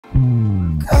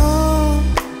Come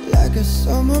like a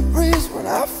summer breeze when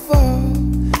I fall,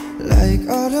 like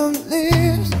autumn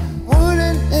leaves.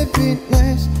 Wouldn't it be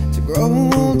nice to grow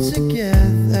old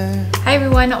together? Hi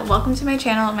everyone, welcome to my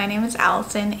channel. My name is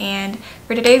Allison, and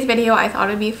for today's video I thought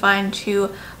it would be fun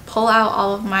to pull out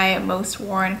all of my most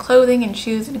worn clothing and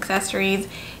shoes and accessories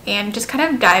and just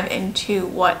kind of dive into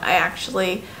what I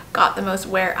actually got the most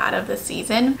wear out of this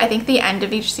season. I think the end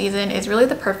of each season is really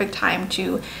the perfect time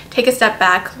to take a step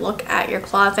back, look at your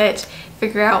closet,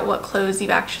 figure out what clothes you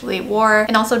actually wore,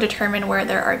 and also determine where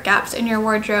there are gaps in your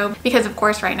wardrobe, because of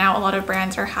course right now a lot of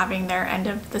brands are having their end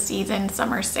of the season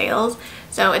summer sales.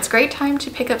 So it's a great time to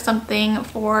pick up something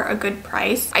for a good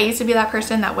price. I used to be that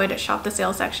person that would shop the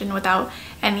sales section without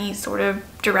any sort of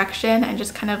direction and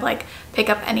just kind of like pick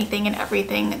up anything and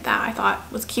everything that I thought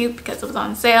was cute because it was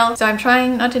on sale. So I'm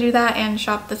trying not to do that and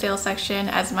shop the sales section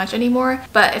as much anymore.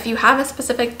 But if you have a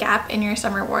specific gap in your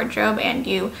summer wardrobe and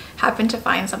you happen to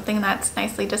find something that's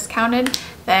nicely discounted,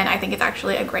 then I think it's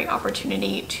actually a great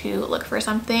opportunity to look for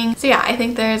something. So yeah, I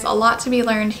think there's a lot to be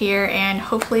learned here, and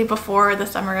hopefully before the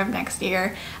summer of next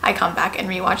year I come back and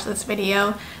rewatch this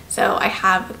video so I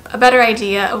have a better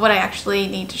idea of what I actually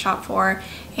need to shop for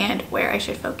and where I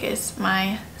should focus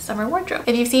my summer wardrobe.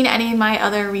 If you've seen any of my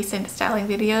other recent styling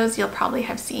videos, you'll probably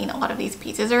have seen a lot of these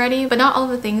pieces already, but not all of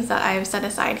the things that I've set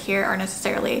aside here are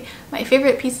necessarily my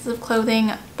favorite pieces of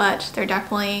clothing, but they're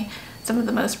definitely some of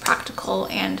the most practical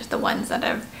and the ones that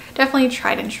I've definitely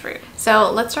tried and true.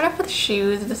 So let's start off with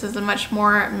shoes. This is a much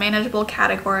more manageable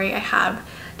category. I have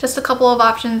just a couple of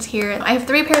options here. I have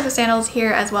 3 pairs of sandals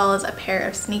here, as well as a pair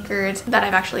of sneakers that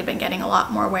I've actually been getting a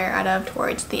lot more wear out of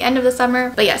towards the end of the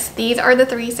summer. But yes, these are the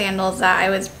 3 sandals that I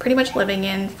was pretty much living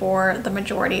in for the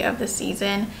majority of the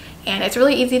season, and it's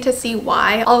really easy to see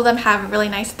why. All of them have really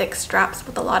nice thick straps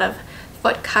with a lot of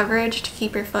foot coverage to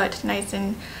keep your foot nice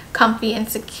and comfy and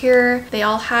secure. They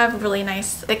all have really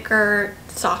nice thicker,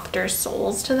 softer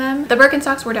soles to them. The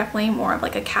Birkenstocks were definitely more of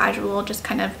like a casual, just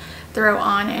kind of throw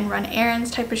on and run errands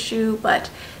type of shoe, but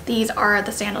these are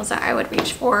the sandals that I would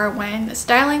reach for when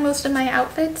styling most of my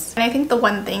outfits. And I think the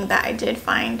one thing that I did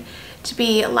find to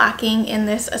be lacking in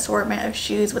this assortment of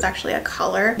shoes was actually a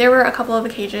color. There were a couple of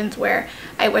occasions where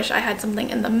I wish I had something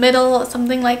in the middle,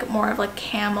 something like more of like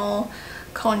camel,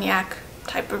 cognac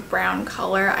type of brown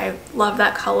color. I love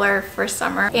that color for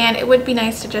summer, and it would be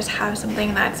nice to just have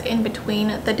something that's in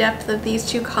between the depth of these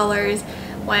 2 colors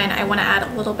when I want to add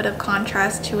a little bit of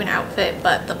contrast to an outfit,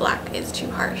 but the black is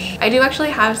too harsh. I do actually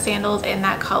have sandals in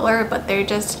that color, but they're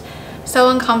just so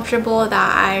uncomfortable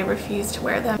that I refuse to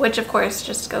wear them, which of course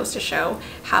just goes to show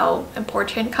how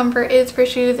important comfort is for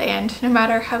shoes, and no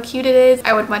matter how cute it is,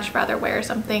 I would much rather wear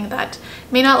something that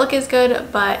may not look as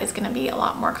good but is going to be a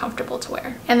lot more comfortable to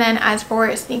wear. And then as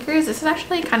for sneakers, this has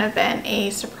actually kind of been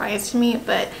a surprise to me,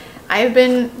 but I've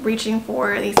been reaching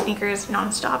for these sneakers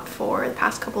nonstop for the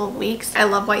past couple of weeks. I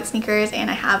love white sneakers and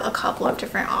I have a couple of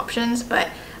different options, but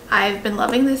I've been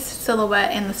loving this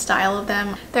silhouette and the style of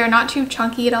them. They're not too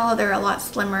chunky at all. They're a lot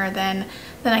slimmer than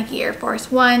the Nike Air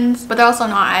Force Ones, but they're also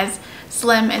not as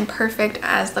slim and perfect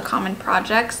as the Common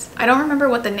Projects. I don't remember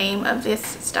what the name of this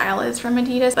style is from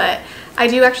Adidas, but I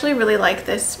do actually really like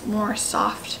this more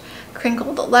soft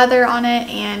crinkled leather on it,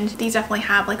 and these definitely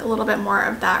have like a little bit more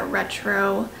of that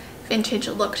retro vintage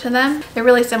look to them. They're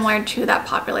really similar to that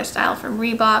popular style from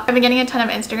Reebok. I've been getting a ton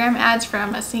of Instagram ads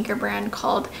from a sneaker brand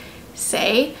called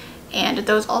Say, and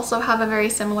those also have a very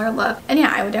similar look. And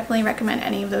yeah, I would definitely recommend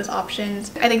any of those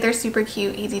options. I think they're super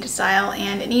cute, easy to style,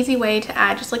 and an easy way to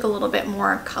add just like a little bit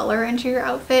more color into your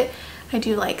outfit. I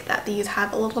do like that these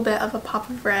have a little bit of a pop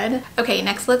of red. Okay,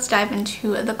 next let's dive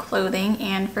into the clothing,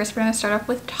 and first we're going to start off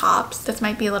with tops. This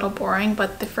might be a little boring,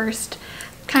 but the first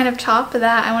kind of top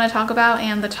that I want to talk about,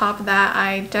 and the top that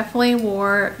I definitely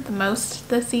wore the most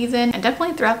this season and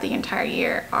definitely throughout the entire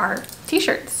year, are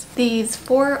t-shirts. These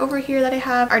 4 over here that I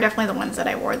have are definitely the ones that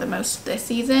I wore the most this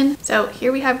season. So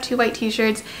here we have 2 white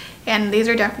t-shirts, and these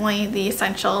are definitely the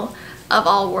essential of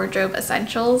all wardrobe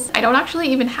essentials. I don't actually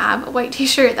even have a white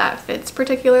t-shirt that fits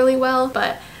particularly well,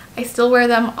 but I still wear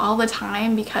them all the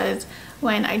time because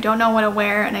when I don't know what to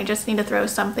wear and I just need to throw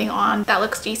something on that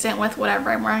looks decent with whatever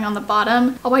I'm wearing on the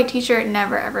bottom, a white t-shirt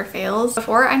never ever fails.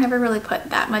 Before, I never really put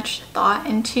that much thought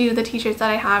into the t-shirts that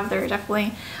I have. There are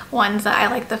definitely ones that I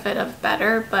like the fit of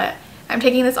better, but I'm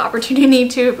taking this opportunity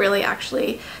to really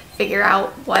actually figure out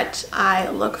what I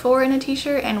look for in a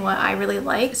t-shirt and what I really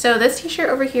like. So this t-shirt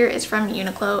over here is from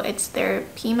Uniqlo. It's their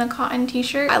Pima cotton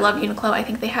t-shirt. I love Uniqlo. I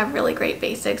think they have really great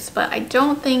basics, but I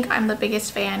don't think I'm the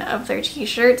biggest fan of their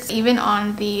t-shirts. Even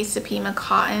on the Pima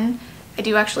cotton, I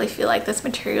do actually feel like this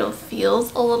material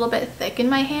feels a little bit thick in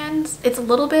my hands. It's a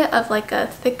little bit of like a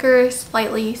thicker,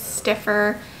 slightly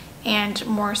stiffer, and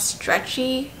more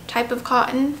stretchy type of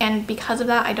cotton, and because of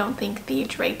that I don't think the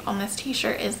drape on this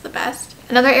t-shirt is the best.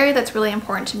 Another area that's really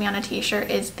important to me on a t-shirt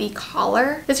is the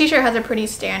collar. This t-shirt has a pretty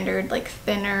standard, like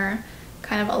thinner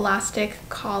kind of elastic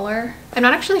collar. I'm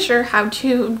not actually sure how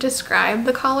to describe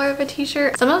the collar of a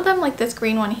t-shirt. Some of them, like this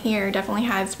green one here, definitely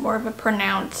has more of a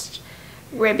pronounced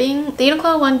ribbing. The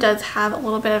Uniqlo one does have a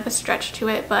little bit of a stretch to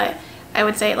it, but I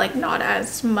would say like not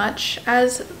as much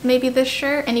as maybe this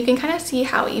shirt. And you can kind of see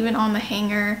how even on the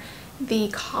hanger the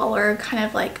collar kind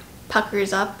of like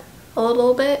puckers up a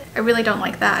little bit. I really don't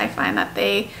like that. I find that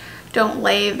they don't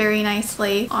lay very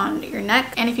nicely on your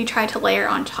neck, and if you try to layer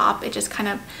on top it just kind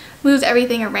of moves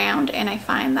everything around, and I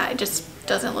find that it just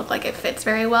doesn't look like it fits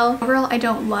very well. Overall, I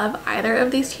don't love either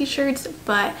of these t-shirts,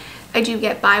 but I do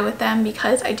get by with them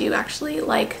because I do actually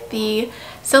like the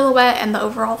silhouette and the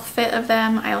overall fit of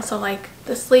them. I also like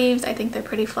the sleeves. I think they're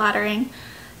pretty flattering.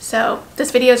 So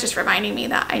this video is just reminding me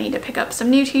that I need to pick up some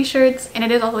new t-shirts, and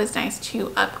it is always nice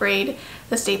to upgrade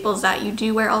the staples that you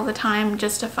do wear all the time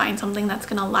just to find something that's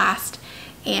gonna last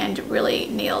and really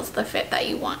nails the fit that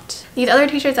you want. These other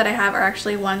t-shirts that I have are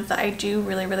actually ones that I do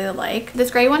really like.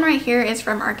 This gray one right here is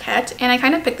from Arquette, and I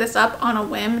kind of picked this up on a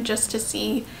whim just to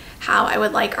see how I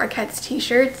would like Arquette's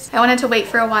t-shirts. I wanted to wait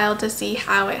for a while to see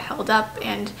how it held up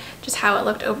and just how it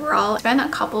looked overall. It's been a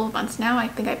couple of months now. I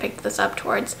think I picked this up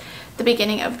towards the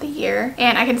beginning of the year,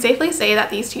 and I can safely say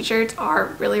that these t-shirts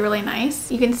are really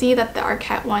nice. You can see that the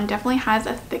Arquette one definitely has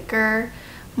a thicker,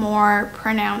 more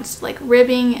pronounced like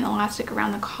ribbing and elastic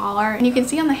around the collar, and you can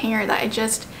see on the hanger that it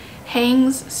just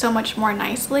hangs so much more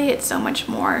nicely. It's so much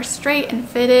more straight and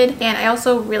fitted, and I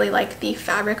also really like the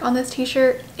fabric on this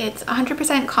t-shirt. It's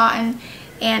 100% cotton,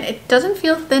 and it doesn't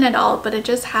feel thin at all, but it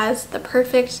just has the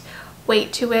perfect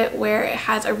weight to it where it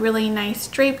has a really nice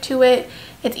drape to it.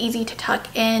 It's easy to tuck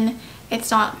in. It's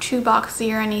not too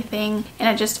boxy or anything, and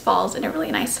it just falls in a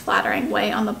really nice flattering way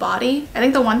on the body. I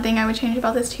think the one thing I would change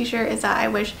about this t-shirt is that I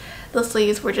wish the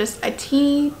sleeves were just a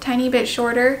tiny bit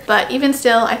shorter, but even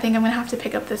still I think I'm gonna have to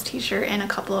pick up this t-shirt in a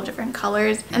couple of different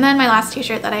colors. And then my last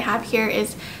t-shirt that I have here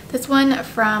is this one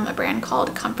from a brand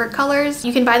called Comfort Colors.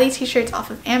 You can buy these t-shirts off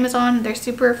of Amazon. They're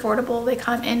super affordable. They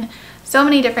come in so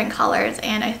many different colors,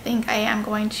 and I think I am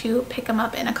going to pick them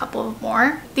up in a couple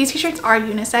more. These t-shirts are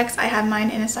unisex. I have mine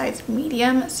in a size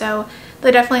medium, so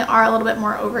they definitely are a little bit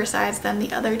more oversized than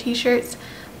the other t-shirts,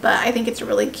 but I think it's a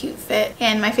really cute fit,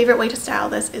 and my favorite way to style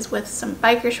this is with some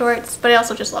biker shorts, but I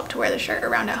also just love to wear the shirt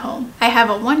around at home. I have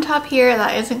a one top here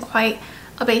that isn't quite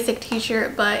a basic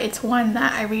t-shirt, but it's one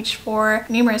that I reached for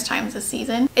numerous times this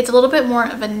season. It's a little bit more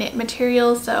of a knit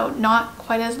material, so not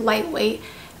quite as lightweight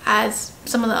as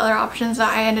some of the other options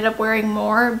that I ended up wearing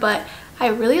more, but I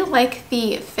really like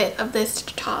the fit of this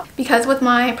top because with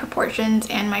my proportions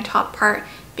and my top part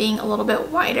being a little bit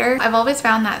wider, I've always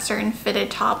found that certain fitted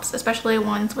tops, especially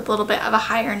ones with a little bit of a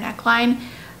higher neckline,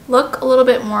 look a little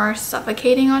bit more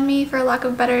suffocating on me, for lack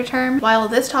of a better term. While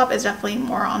this top is definitely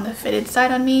more on the fitted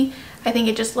side on me, I think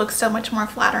it just looks so much more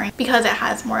flattering because it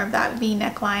has more of that V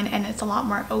neckline and it's a lot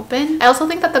more open. I also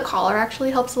think that the collar actually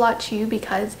helps a lot too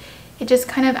because it just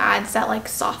kind of adds that like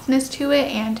softness to it,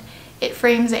 and it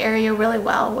frames the area really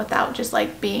well without just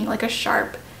like being like a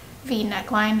sharp V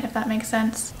neckline, if that makes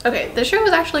sense. Okay, this shirt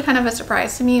was actually kind of a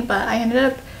surprise to me, but I ended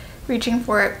up reaching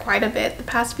for it quite a bit the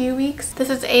past few weeks.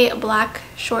 This is a black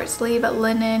short sleeve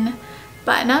linen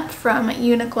button-up from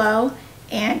Uniqlo,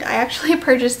 and I actually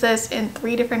purchased this in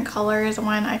 3 different colors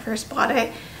when I first bought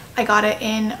it. I got it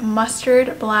in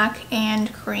mustard, black,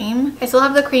 and cream. I still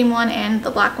have the cream one and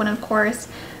the black one, of course,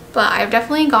 but I've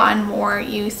definitely gotten more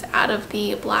use out of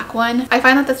the black one. I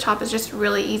find that this top is just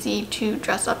really easy to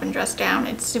dress up and dress down.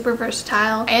 It's super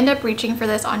versatile. I end up reaching for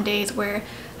this on days where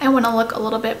I want to look a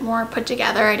little bit more put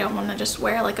together. I don't want to just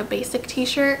wear like a basic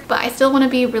t-shirt, but I still want to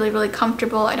be really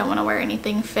comfortable. I don't want to wear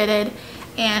anything fitted,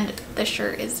 and the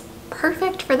shirt is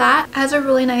perfect for that. It has a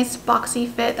really nice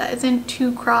boxy fit that isn't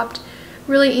too cropped,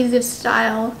 really easy to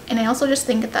style, and I also just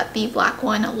think that the black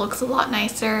one looks a lot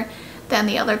nicer than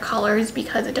the other colors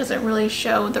because it doesn't really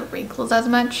show the wrinkles as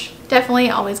much. Definitely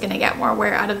always gonna get more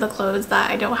wear out of the clothes that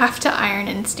I don't have to iron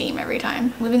and steam every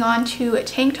time. Moving on to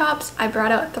tank tops, I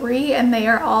brought out 3 and they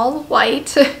are all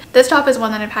white. This top is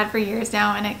one that I've had for years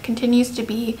now, and it continues to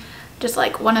be just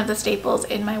like one of the staples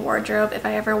in my wardrobe if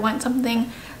I ever want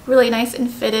something really nice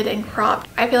and fitted and cropped.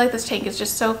 I feel like this tank is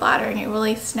just so flattering. It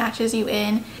really snatches you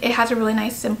in. It has a really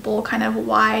nice simple kind of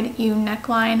wide U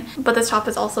neckline, but this top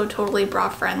is also totally bra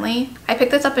friendly. I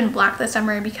picked this up in black this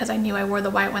summer because I knew I wore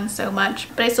the white one so much,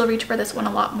 but I still reach for this one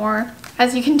a lot more.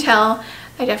 As you can tell,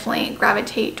 I definitely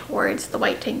gravitate towards the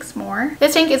white tanks more.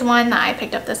 This tank is one that I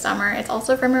picked up this summer. It's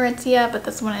also from Aritzia, but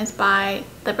this one is by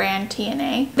the brand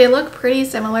TNA. They look pretty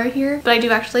similar here, but I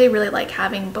do actually really like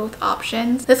having both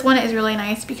options. This one is really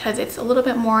nice because it's a little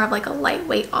bit more of like a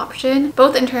lightweight option,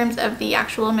 both in terms of the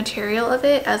actual material of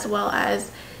it as well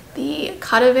as the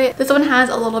cut of it. This one has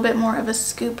a little bit more of a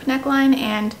scoop neckline,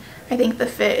 and I think the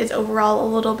fit is overall a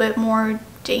little bit more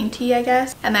dainty, I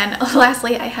guess. And then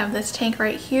lastly, I have this tank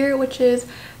right here, which is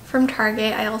from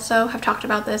Target. I also have talked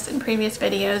about this in previous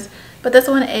videos, but this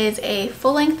one is a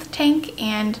full-length tank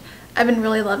and I've been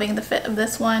really loving the fit of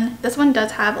this one. This one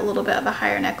does have a little bit of a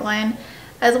higher neckline,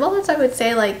 as well as I would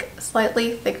say like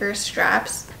slightly thicker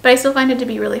straps, but I still find it to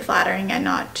be really flattering and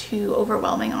not too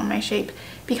overwhelming on my shape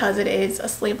because it is a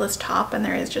sleeveless top and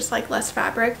there is just like less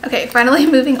fabric. Okay, finally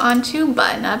moving on to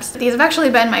button-ups. These have actually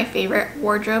been my favorite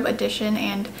wardrobe addition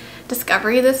and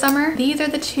discovery this summer. These are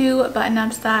the two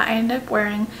button-ups that I ended up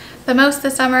wearing the most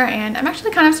this summer, and I'm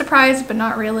actually kind of surprised, but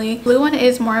not really. Blue one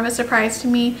is more of a surprise to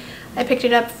me. I picked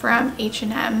it up from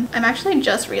H&M. I'm actually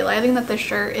just realizing that the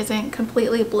shirt isn't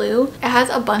completely blue. It has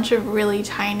a bunch of really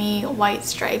tiny white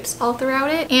stripes all throughout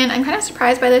it, and I'm kind of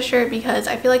surprised by this shirt because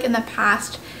I feel like in the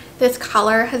past this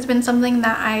color has been something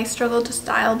that I struggled to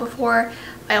style before.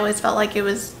 I always felt like it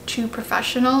was too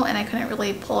professional and I couldn't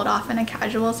really pull it off in a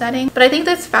casual setting. But I think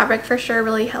this fabric for sure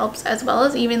really helps, as well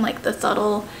as even like the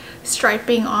subtle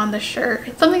striping on the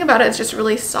shirt. Something about it is just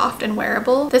really soft and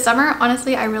wearable. This summer,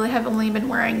 honestly, I really have only been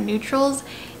wearing neutrals,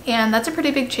 and that's a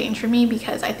pretty big change for me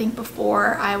because I think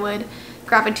before I would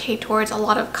gravitate towards a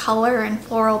lot of color and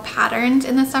floral patterns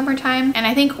in the summertime. And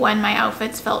I think when my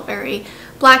outfits felt very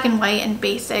black and white and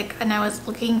basic and I was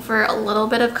looking for a little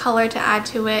bit of color to add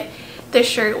to it, this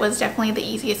shirt was definitely the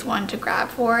easiest one to grab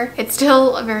for. It's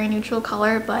still a very neutral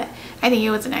color, but I think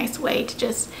it was a nice way to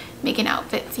just make an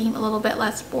outfit seem a little bit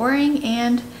less boring,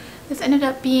 and this ended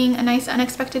up being a nice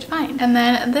unexpected find. And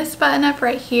then this button up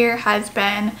right here has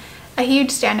been a huge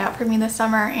standout for me this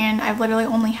summer, and I've literally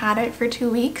only had it for 2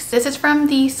 weeks. This is from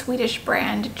the Swedish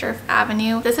brand Jerf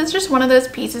Avenue. This is just one of those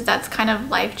pieces that's kind of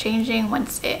life-changing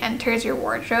once it enters your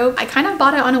wardrobe. I kind of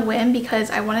bought it on a whim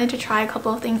because I wanted to try a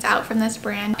couple of things out from this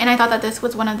brand, and I thought that this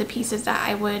was one of the pieces that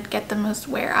I would get the most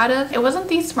wear out of. It wasn't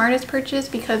the smartest purchase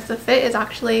because the fit is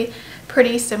actually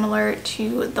pretty similar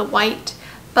to the white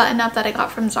button up that I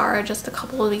got from Zara just a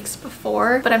couple of weeks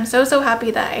before, but I'm so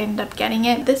happy that I ended up getting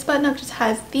it. This button up just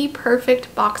has the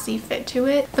perfect boxy fit to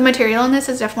it. The material in this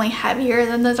is definitely heavier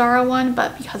than the Zara one,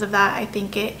 but because of that I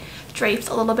think it drapes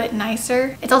a little bit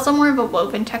nicer. It's also more of a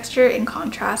woven texture in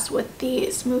contrast with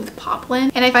the smooth poplin,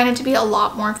 and I find it to be a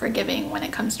lot more forgiving when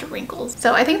it comes to wrinkles.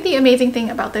 So I think the amazing thing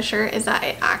about this shirt is that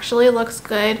it actually looks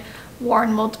good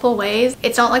worn multiple ways.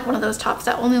 It's not like one of those tops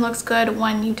that only looks good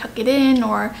when you tuck it in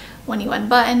or when you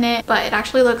unbutton it, but it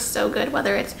actually looks so good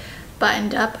whether it's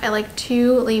buttoned up. I like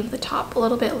to leave the top a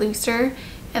little bit looser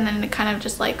and then it kind of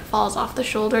just like falls off the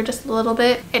shoulder just a little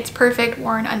bit. It's perfect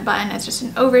worn unbuttoned as just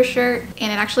an overshirt,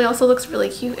 and it actually also looks really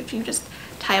cute if you just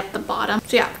tie up the bottom.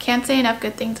 So yeah, can't say enough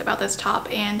good things about this top,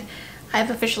 and I've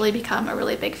officially become a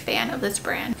really big fan of this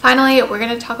brand. Finally, we're going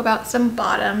to talk about some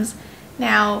bottoms.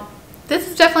 Now, this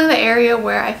is definitely the area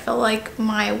where I feel like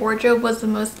my wardrobe was the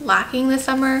most lacking this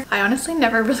summer. I honestly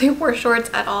never really wore shorts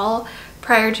at all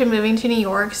prior to moving to New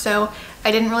York, so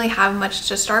I didn't really have much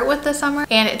to start with this summer,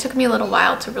 and it took me a little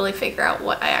while to really figure out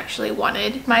what I actually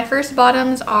wanted. My first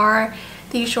bottoms are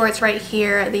these shorts right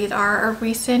here. These are a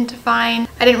recent find.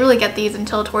 I didn't really get these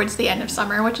until towards the end of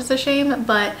summer, which is a shame,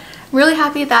 but I'm really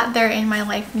happy that they're in my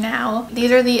life now.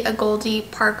 These are the Goldie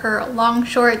Parker long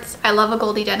shorts. I love a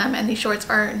Goldie denim, and these shorts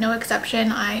are no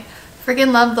exception. I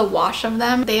friggin' love the wash of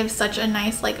them. They have such a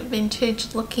nice like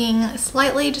vintage looking,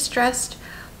 slightly distressed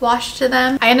wash to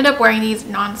them. I ended up wearing these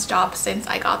non-stop since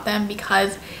I got them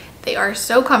because they are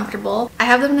so comfortable. I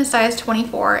have them in a size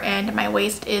 24 and my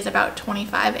waist is about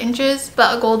 25 inches,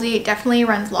 but a Goldie definitely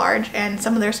runs large, and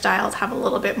some of their styles have a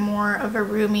little bit more of a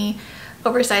roomy,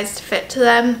 oversized fit to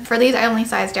them. For these I only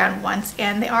sized down once,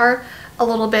 and they are a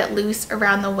little bit loose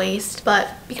around the waist, but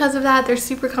because of that they're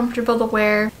super comfortable to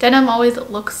wear. Denim always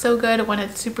looks so good when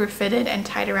it's super fitted and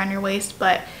tight around your waist,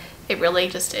 but it really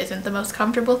just isn't the most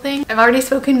comfortable thing. I've already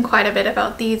spoken quite a bit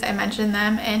about these. I mentioned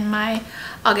them in my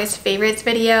August favorites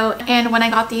video, and when I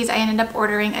got these I ended up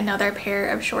ordering another pair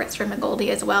of shorts from a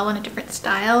Goldie as well in a different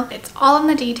style. It's all in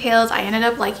the details. I ended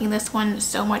up liking this one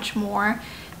so much more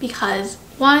because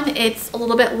one, it's a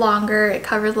little bit longer, it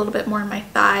covers a little bit more of my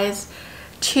thighs.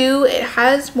 Two, it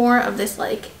has more of this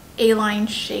like A-line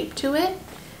shape to it,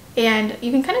 and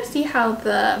you can kind of see how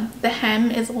the hem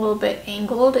is a little bit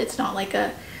angled. It's not like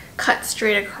a cut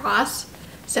straight across,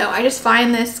 So I just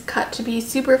find this cut to be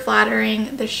super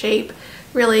flattering. The shape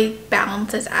really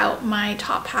balances out my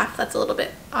top half that's a little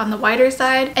bit on the wider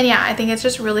side. And yeah, I think it's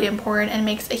just really important and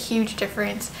makes a huge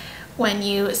difference when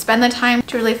you spend the time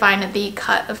to really find the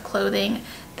cut of clothing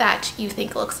that you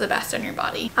think looks the best on your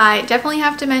body. I definitely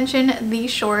have to mention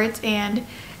these shorts, and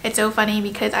it's so funny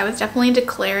because I was definitely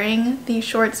declaring these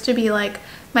shorts to be like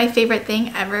my favorite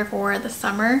thing ever for the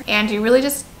summer, and you really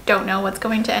just don't know what's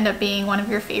going to end up being one of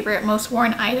your favorite most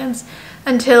worn items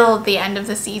until the end of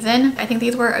the season. I think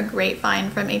these were a great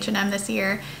find from H&M this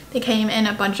year. They came in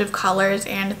a bunch of colors,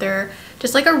 and they're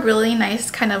just like a really nice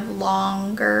kind of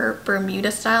longer Bermuda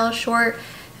style short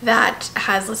that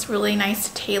has this really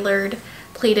nice tailored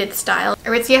pleated style.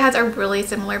 Aritzia has a really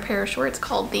similar pair of shorts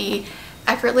called the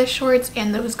Effortless shorts,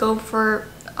 and those go for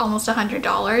almost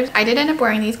 $100. I did end up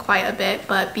wearing these quite a bit,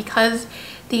 but because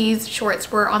these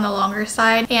shorts were on the longer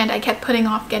side and I kept putting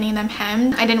off getting them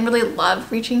hemmed, I didn't really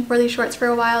love reaching for these shorts for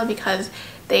a while because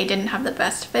they didn't have the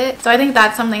best fit. So I think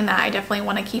that's something that I definitely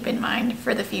want to keep in mind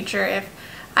for the future. If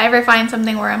I ever find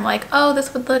something where I'm like, oh,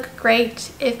 this would look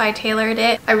great if I tailored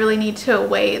it, I really need to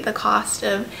weigh the cost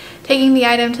of taking the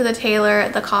item to the tailor,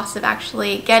 the cost of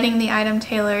actually getting the item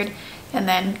tailored, and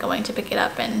then going to pick it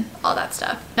up and all that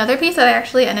stuff. Another piece that I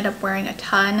actually ended up wearing a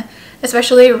ton,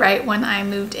 especially right when I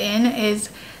moved in, is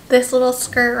this little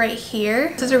skirt right here.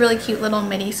 This is a really cute little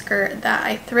midi skirt that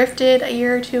I thrifted a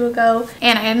year or two ago,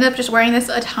 and I ended up just wearing this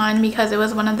a ton because it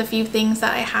was one of the few things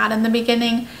that I had in the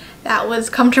beginning that was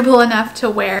comfortable enough to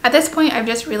wear. At this point, I've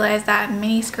just realized that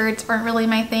mini skirts aren't really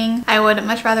my thing. I would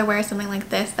much rather wear something like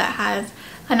this that has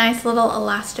a nice little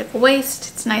elastic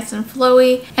waist. It's nice and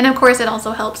flowy, and of course it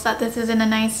also helps that this is in a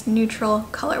nice neutral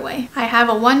colorway. I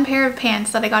have one pair of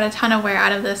pants that I got a ton of wear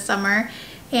out of this summer,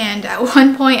 and at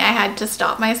one point I had to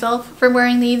stop myself from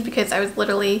wearing these because I was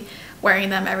literally wearing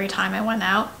them every time I went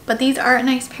out. But these are a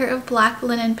nice pair of black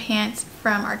linen pants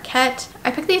from Arquette. I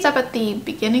picked these up at the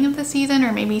beginning of the season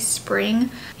or maybe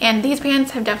spring, and these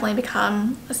pants have definitely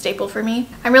become a staple for me.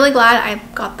 I'm really glad I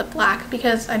got the black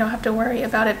because I don't have to worry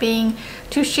about it being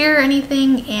too sheer or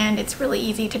anything, and it's really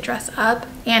easy to dress up.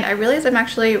 And I realize I'm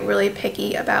actually really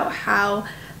picky about how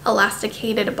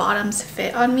elasticated bottoms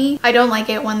fit on me. I don't like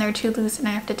it when they're too loose and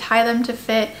I have to tie them to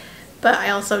fit, but I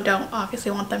also don't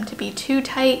obviously want them to be too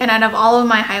tight. And out of all of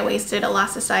my high-waisted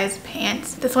elasticized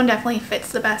pants, this one definitely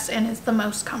fits the best and is the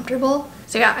most comfortable.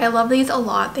 So yeah, I love these a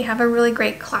lot. They have a really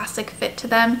great classic fit to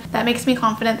them that makes me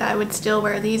confident that I would still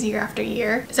wear these year after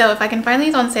year. So if I can find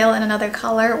these on sale in another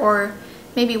color, or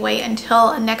maybe wait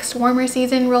until next warmer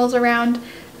season rolls around,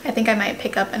 I think I might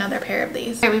pick up another pair of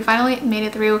these. Okay, we finally made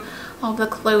it through all the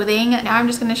clothing. Now I'm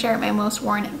just going to share my most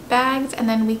worn bags, and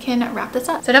then we can wrap this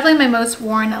up. So definitely my most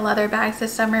worn leather bags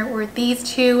this summer were these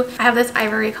two. I have this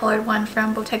ivory colored one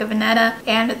from Bottega Veneta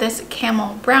and this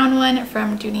camel brown one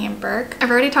from Dooney & Bourke. I've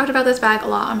already talked about this bag a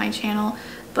lot on my channel,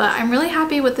 but I'm really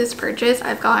happy with this purchase.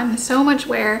 I've gotten so much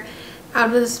wear out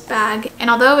of this bag, and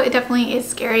although it definitely is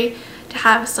scary to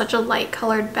have such a light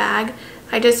colored bag,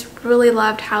 I just really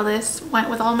loved how this went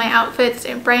with all my outfits.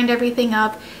 It brightened everything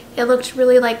up. It looked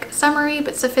really like summery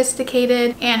but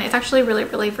sophisticated, and it's actually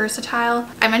really versatile.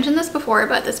 I mentioned this before,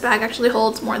 but this bag actually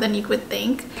holds more than you would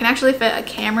think. I can actually fit a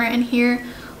camera in here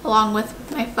along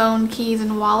with my phone, keys,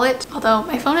 and wallet. Although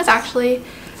my phone is actually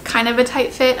kind of a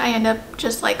tight fit, I end up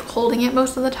just like holding it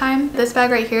most of the time. This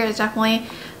bag right here is definitely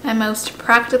my most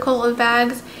practical of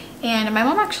bags, and my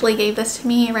mom actually gave this to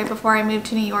me right before I moved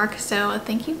to New York, so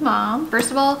thank you, Mom. First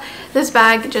of all, this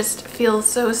bag just feels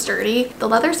so sturdy. The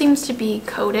leather seems to be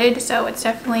coated, so it's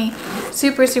definitely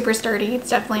super sturdy.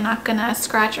 It's definitely not gonna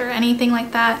scratch or anything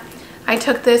like that. I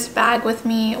took this bag with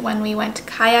me when we went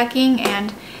kayaking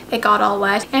and it got all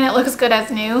wet, and it looks good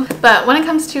as new. But when it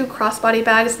comes to crossbody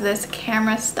bags, this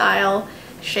camera style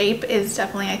shape is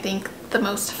definitely, I think, the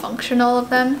most functional of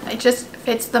them. It just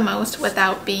fits the most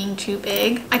without being too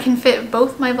big. I can fit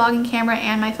both my vlogging camera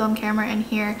and my film camera in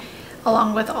here,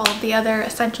 along with all of the other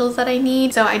essentials that I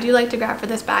need. So I do like to grab for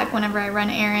this bag whenever I run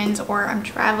errands or I'm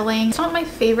traveling. It's not my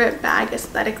favorite bag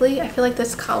aesthetically. I feel like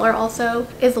this color also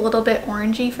is a little bit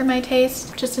orangey for my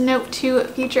taste. Just a note to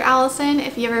future Allison,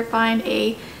 if you ever find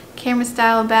a camera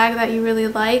style bag that you really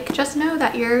like, just know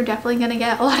that you're definitely gonna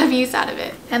get a lot of use out of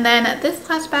it. And then this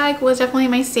last bag was definitely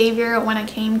my savior when it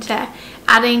came to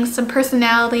adding some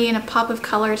personality and a pop of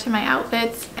color to my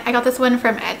outfits. I got this one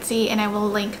from Etsy, and I will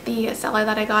link the seller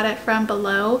that I got it from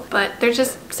below, but there's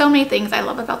just so many things I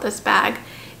love about this bag.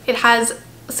 It has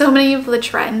so many of the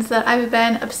trends that I've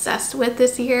been obsessed with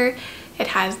this year. It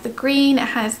has the green, it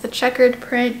has the checkered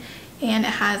print, and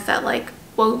it has that like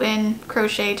woven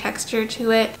crochet texture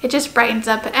to it. It just brightens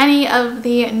up any of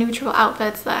the neutral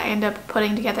outfits that I end up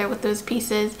putting together with those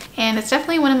pieces, and it's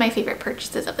definitely one of my favorite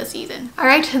purchases of the season.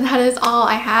 Alright, that is all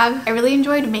I have. I really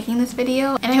enjoyed making this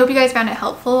video, and I hope you guys found it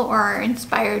helpful or are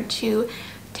inspired to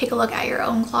take a look at your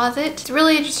own closet. It's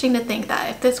really interesting to think that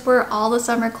if this were all the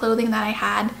summer clothing that I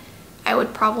had, I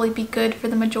would probably be good for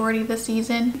the majority of the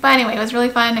season. But anyway, it was really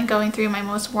fun going through my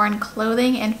most worn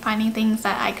clothing and finding things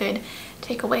that I could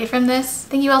take away from this.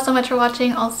 Thank you all so much for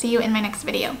watching. I'll see you in my next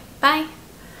video. Bye!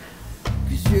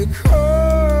 'Cause you're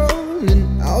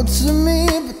calling out to me,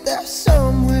 but there's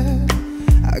somewhere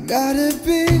I gotta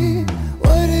be.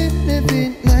 Wouldn't it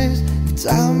be nice if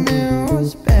timing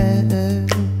was better?